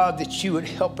 oh God, that you would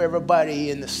help everybody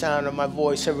in the sound of my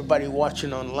voice, everybody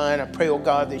watching online. I pray, oh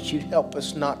God, that you'd help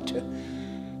us not to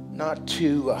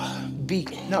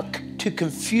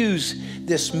confuse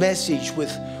this message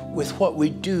with what we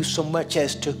do so much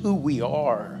as to who we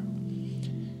are.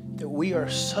 That we are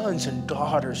sons and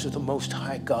daughters of the Most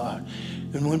High God.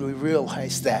 And when we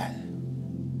realize that,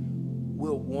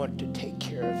 we'll want to take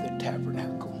care of the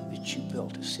tabernacle that you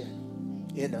built us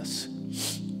in us.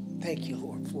 Thank you,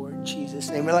 Lord, for it in Jesus'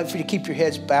 name. I'd like for you to keep your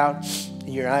heads bowed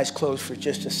and your eyes closed for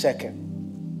just a second.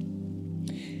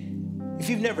 If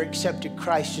you've never accepted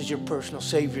Christ as your personal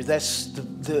Savior, that's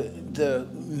the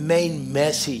main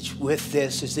message with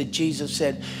this, is that Jesus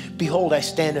said, behold, I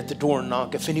stand at the door and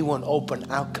knock. If anyone open,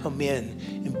 I'll come in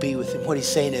and be with him. What he's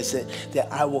saying is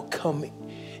that I will come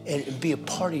and be a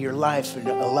part of your life and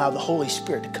allow the Holy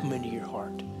Spirit to come into your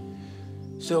heart.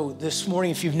 So this morning,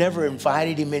 if you've never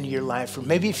invited him into your life, or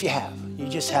maybe if you have, you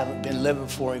just haven't been living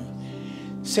for him,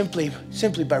 simply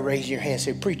by raising your hand,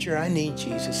 say, preacher, I need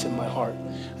Jesus in my heart.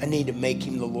 I need to make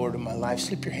him the Lord of my life.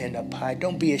 Slip your hand up high.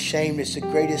 Don't be ashamed. It's the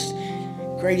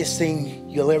greatest thing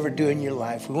you'll ever do in your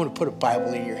life. We want to put a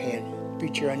Bible in your hand.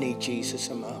 Preacher, I need Jesus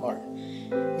in my heart.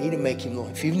 I need to make him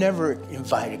Lord. If you've never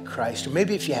invited Christ, or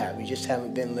maybe if you have, you just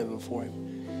haven't been living for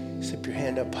him, slip your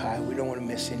hand up high. We don't want to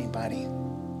miss anybody.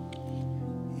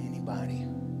 Anybody.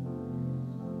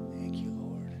 Thank you,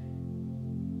 Lord.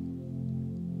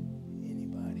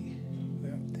 Anybody.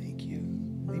 Well, thank you.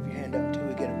 Leave your hand up till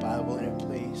we get a Bible in it,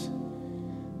 please.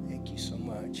 Thank you so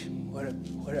much.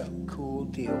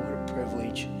 feel. What a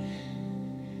privilege.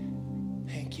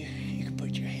 Thank you. You can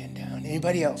put your hand down.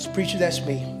 Anybody else? Preacher, that's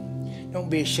me. Don't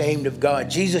be ashamed of God.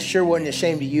 Jesus sure wasn't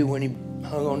ashamed of you when he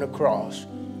hung on the cross.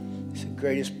 It's the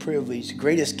greatest privilege, the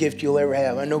greatest gift you'll ever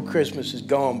have. I know Christmas is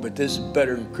gone, but this is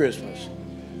better than Christmas.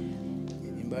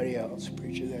 Anybody else?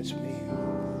 Preacher, that's me.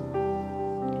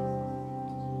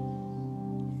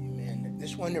 Amen.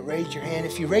 This one that raised your hand,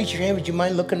 if you raised your hand, would you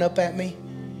mind looking up at me?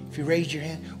 If you raised your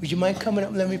hand, would you mind coming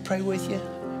up and let me pray with you?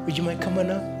 Would you mind coming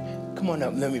up? Come on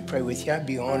up and let me pray with you. I'd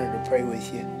be honored to pray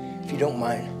with you, if you don't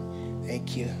mind.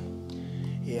 Thank you.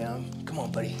 Yeah, come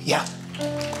on, buddy. Yeah.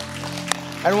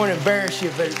 I don't want to embarrass you,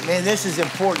 but man, this is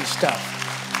important stuff.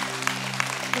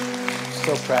 I'm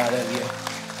so proud of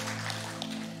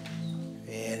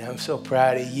you. Man, I'm so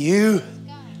proud of you.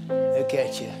 Look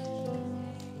at you.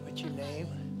 What's your name?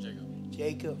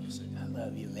 Jacob. I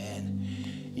love you, man.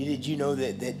 Did you know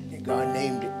that God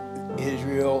named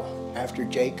Israel after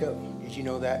Jacob? Did you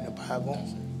know that in the Bible?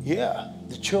 Yeah.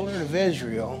 The children of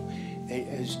Israel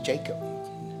is Jacob.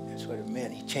 That's what it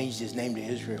meant. He changed his name to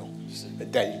Israel.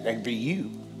 That'd be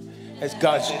you. That's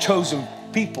God's chosen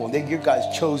people. You're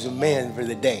God's chosen man for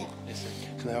the day.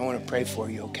 So I want to pray for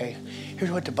you, okay?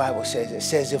 Here's what the Bible says. It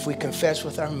says, if we confess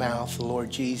with our mouth the Lord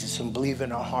Jesus and believe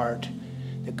in our heart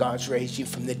that God's raised you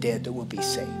from the dead, that we'll be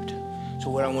saved. So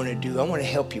what I want to do, I want to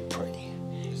help you pray.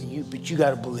 But you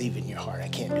got to believe in your heart. I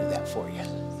can't do that for you,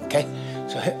 okay?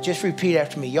 So just repeat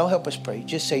after me. Y'all help us pray.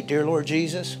 Just say, dear Lord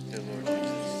Jesus,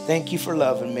 thank you for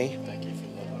loving me.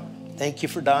 Thank you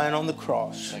for dying on the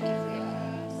cross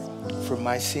for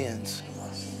my sins.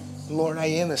 Lord, I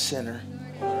am a sinner.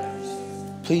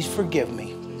 Please forgive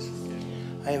me.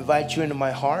 I invite you into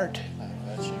my heart.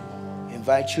 I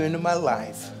invite you into my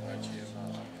life.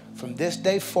 From this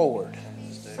day forward,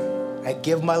 I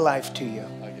give my life to you.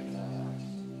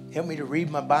 Help me to read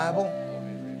my Bible,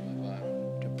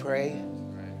 to pray,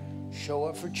 show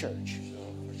up for church,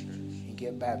 and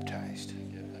get baptized.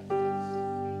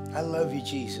 I love you,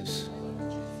 Jesus.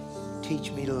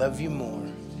 Teach me to love you more.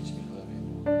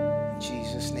 In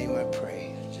Jesus' name I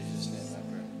pray.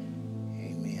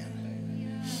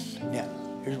 Amen. Now,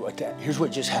 here's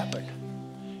what just happened.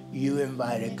 You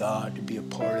invited God to be a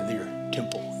part of your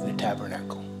temple, the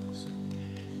tabernacle.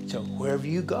 So wherever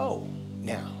you go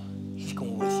now, he's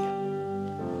going with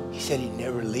you. He said he'd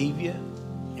never leave you,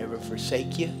 never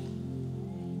forsake you.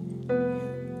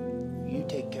 You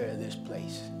take care of this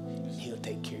place, and he'll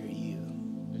take care of you.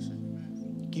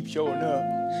 Keep showing up.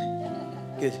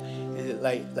 Because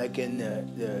like in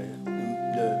the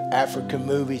African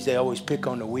movies, they always pick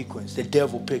on the weak ones. The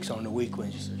devil picks on the weak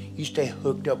ones. You stay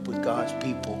hooked up with God's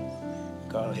people,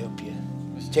 God will help you.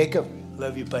 Jacob,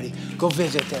 love you, buddy. Go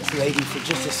visit that lady for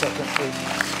just a second, please.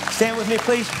 Stand with me,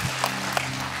 please.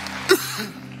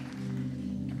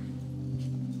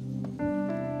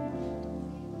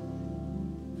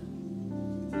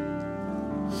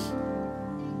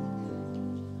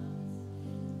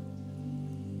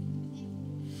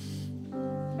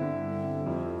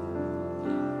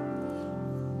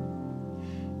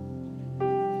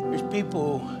 There's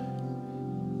people.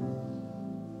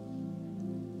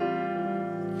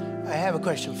 I have a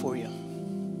question for you.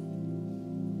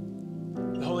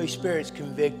 The Holy Spirit's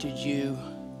convicted you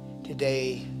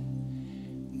today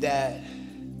that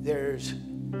there's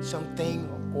something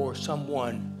or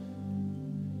someone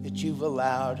that you've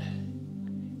allowed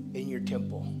in your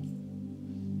temple.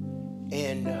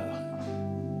 And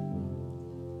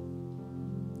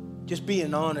just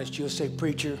being honest, you'll say,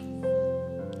 preacher,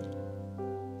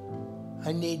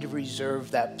 I need to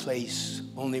reserve that place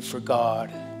only for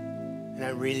God. And I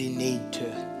really need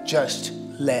to just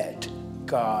let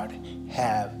God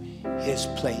have his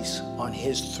place on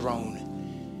his throne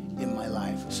in my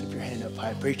life. Slip your hand up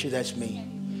high. Preacher, that's me.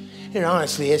 And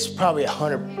honestly, it's probably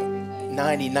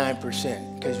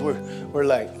 199% because we're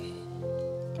like,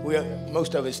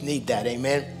 most of us need that.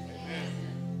 Amen.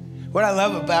 What I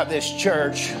love about this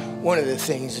church, one of the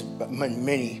things,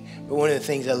 many, but one of the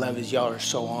things I love is y'all are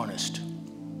so honest.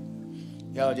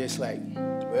 Y'all just like,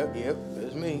 well, yep,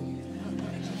 that's me.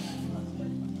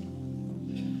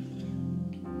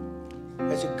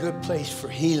 That's a good place for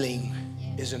healing,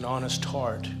 is an honest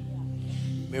heart.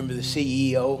 Remember the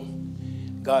CEO?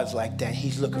 God's like that.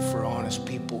 He's looking for honest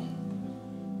people.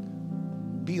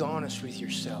 Be honest with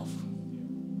yourself.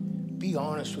 Be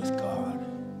honest with God.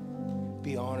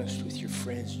 Be honest with your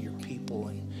friends and your people,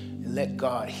 and let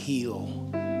God heal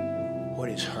what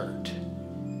is hurt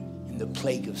and the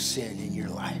plague of sin in your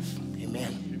life.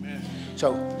 Amen. Amen.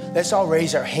 So let's all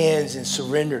raise our hands and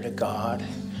surrender to God.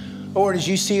 Lord, as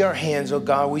you see our hands, oh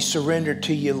God, we surrender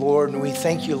to you, Lord, and we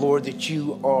thank you, Lord, that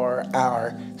you are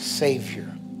our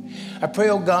Savior. I pray,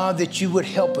 oh God, that you would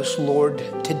help us, Lord,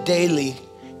 to daily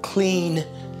clean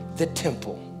the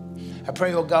temple. I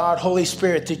pray, oh God, Holy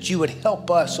Spirit, that you would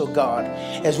help us, oh God,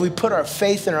 as we put our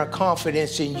faith and our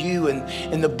confidence in you and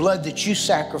in the blood that you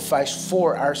sacrificed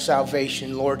for our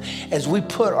salvation, Lord. As we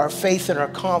put our faith and our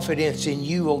confidence in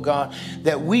you, oh God,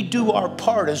 that we do our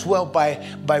part as well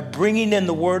by bringing in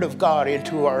the word of God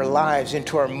into our lives,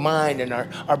 into our mind and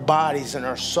our bodies and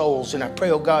our souls. And I pray,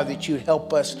 oh God, that you'd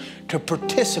help us to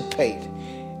participate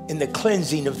in the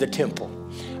cleansing of the temple.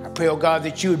 I pray, oh God,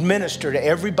 that you would minister to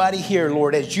everybody here,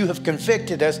 Lord, as you have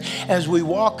convicted us as we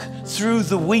walk through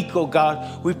the week, oh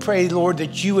God. We pray, Lord,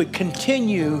 that you would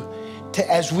continue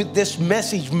to, as this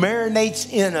message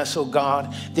marinates in us, oh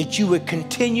God, that you would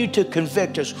continue to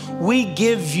convict us. We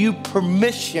give you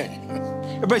permission.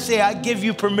 Everybody say, I give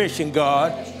you permission,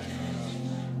 God,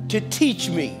 to teach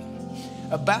me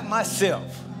about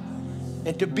myself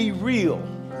and to be real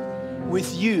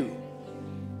with you,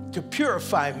 to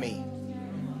purify me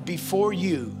before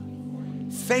you.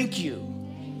 Thank you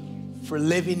for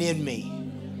living in me.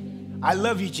 I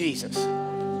love you, Jesus.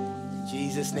 In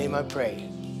Jesus' name I pray.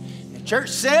 The church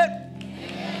said,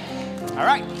 amen. All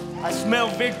right. I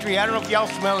smell victory. I don't know if y'all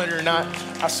smell it or not.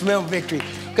 I smell victory.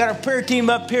 Got our prayer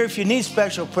team up here. If you need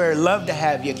special prayer, love to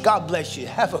have you. God bless you.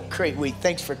 Have a great week.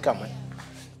 Thanks for coming.